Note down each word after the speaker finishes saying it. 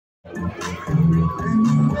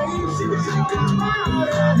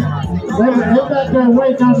They back there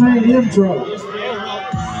waiting on that intro.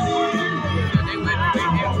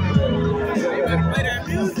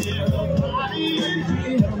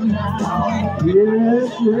 Yes,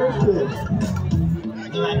 yes, yes.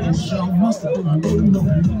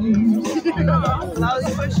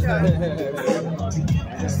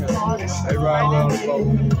 Hey, Ryan,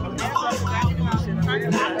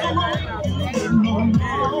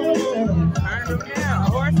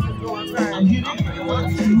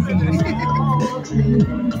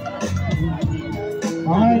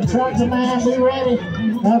 all right, Tractor Man, be ready.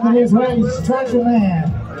 After this race, Tractor Man.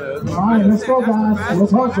 All right, let's go, guys.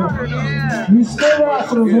 Let's hustle. You still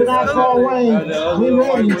wrestle. Do not go away. Be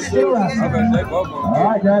ready. Still wrestle. All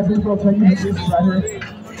right, guys, we're going to take you to this right here.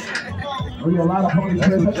 We got a lot of ponies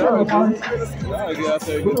here. Let's go, ponies.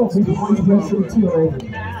 We're going to see the ponies here to the two.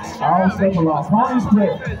 All step along. Ponies play.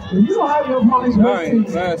 If you don't have your ponies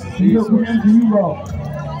with you, you'll be into you roll.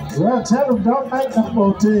 Well, tell them don't make no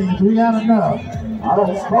more teams. We got enough. I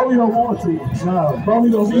don't. Bobby don't want to. No. Bobby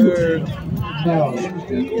don't need it. No.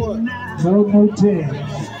 No teams.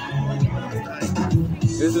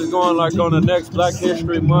 This is going like on the next Black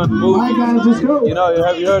History Month movie. All right, guys, let's go. You know,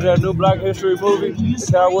 have you heard that new Black History movie?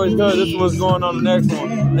 The Cowboys good. This one's going on the next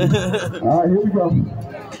one. All right, here we go.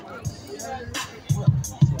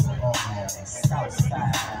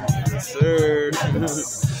 Yes, sir.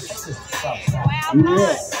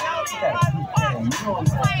 Yeah.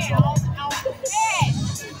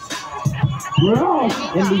 We're on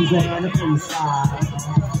Louisiana from the side.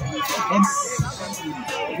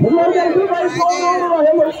 Look at the race going on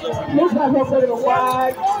right here. Looks like we're playing a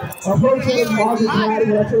wide. A person is marking right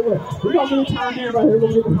here. I tell you what, we're going to do a time here right here. We're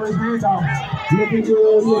going to get the first hand off. Looking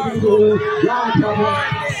good, looking good. Line cover.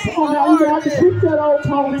 Come on now, we're going to have to kick that old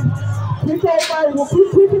pony. Kick that Mabel. Keep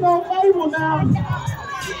kicking on Mabel now.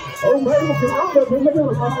 Oh, Mabel, come on. Look at the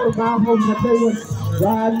run of the bound home. I tell you what,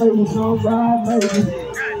 ride Mabel, son. Ride Mabel.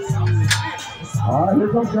 All right, here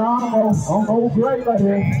comes John on old great right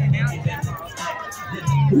here.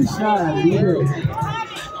 He's shining, be ready.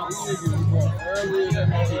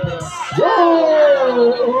 Whoa!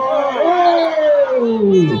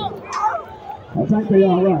 I think they're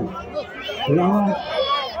all right. They're all right.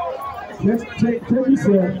 Take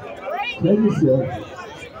yourself. Take yourself.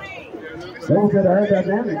 They was at the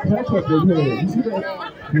aerodynamic catch up in here. You see that?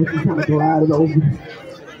 They just kind of glided over.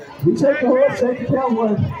 We check the horse, check the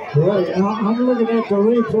cowboy. Right, I'm looking at the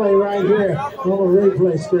replay right here on the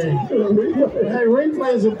replay screen. Hey,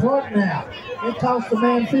 replay is important now. It cost the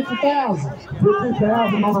man $50,000.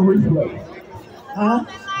 $50,000 on a replay. Huh?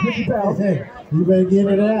 $50,000. Hey, you better get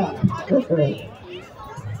it out.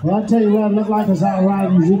 Well, I'll tell you what, look like us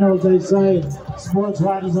outriders. You know what they say, sports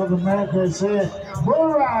writers of America said,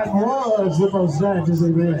 bull riding was the most dangerous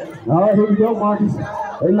event. All right, here we go, Marcus.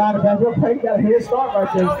 They lined it back up. Peyton got a head start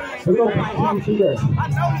right there. We're going to continue to see that.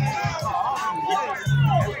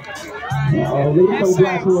 Look at those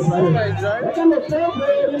black horse right there. That got a little fail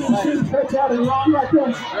there. And then shoot, stretch out and run right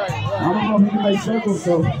there. I don't know if he can make circles,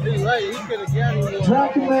 so.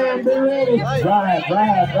 Tractor Man, be ready. Drive.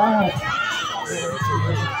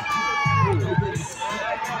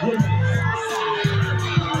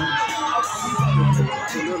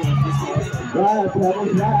 Ride,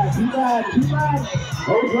 Pebbles, ride. Keep riding.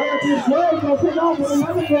 Those runners is good. Go pick off with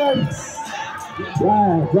another guy.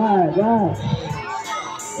 Ride.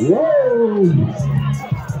 Whoa!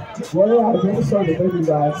 Boy, I can't say the baby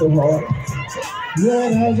ride so hard. Yeah,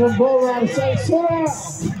 there's a bull rider say, sit down.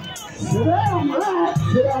 Sit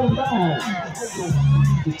down, ride.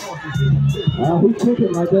 He's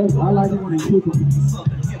kicking like that. I like it when he's kicking.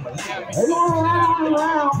 They going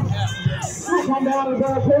around. Come down to the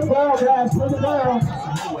pit ball, guys. Put it down.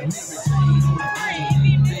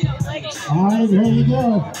 All right, here you go.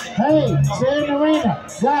 Hey, stay in the arena.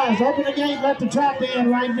 Guys, open the gate, let the tractor in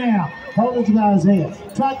right now. Hold this guy's head.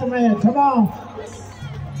 Tractor Man, come on.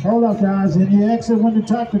 Hold up, guys, and you exit when the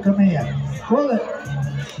tractor come in. Pull it.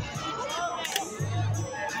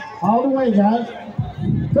 All the way, guys.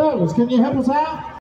 Fellas, can you help us out?